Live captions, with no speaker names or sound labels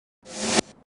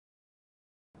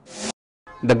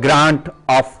the grant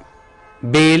of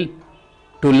bail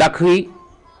to Lakhvi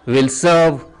will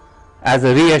serve as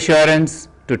a reassurance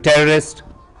to terrorists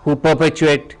who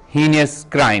perpetuate heinous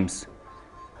crimes.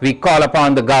 We call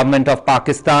upon the government of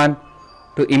Pakistan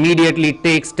to immediately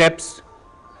take steps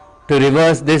to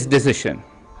reverse this decision.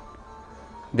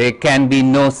 There can be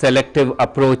no selective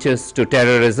approaches to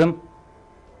terrorism.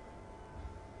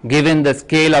 Given the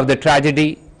scale of the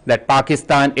tragedy that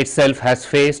Pakistan itself has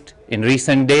faced in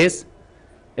recent days,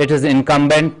 it is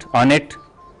incumbent on it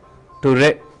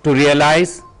to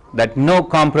realize that no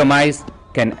compromise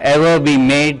can ever be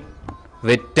made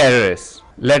with terrorists.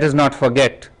 Let us not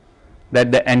forget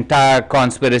that the entire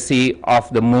conspiracy of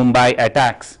the Mumbai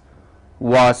attacks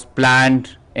was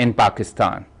planned in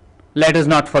Pakistan. Let us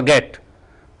not forget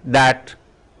that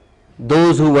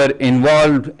those who were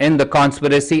involved in the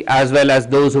conspiracy as well as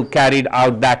those who carried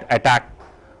out that attack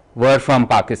were from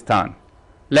Pakistan.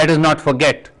 Let us not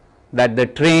forget that the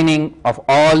training of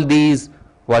all these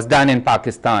was done in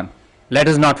Pakistan. Let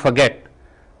us not forget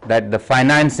that the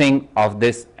financing of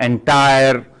this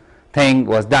entire thing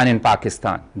was done in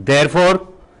Pakistan. Therefore,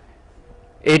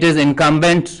 it is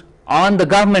incumbent on the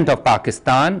government of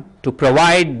Pakistan to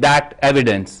provide that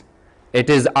evidence. It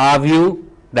is our view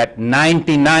that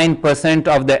 99%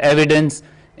 of the evidence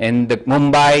in the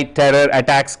Mumbai terror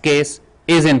attacks case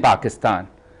is in Pakistan.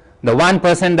 The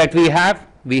 1% that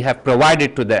we have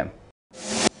provided to them.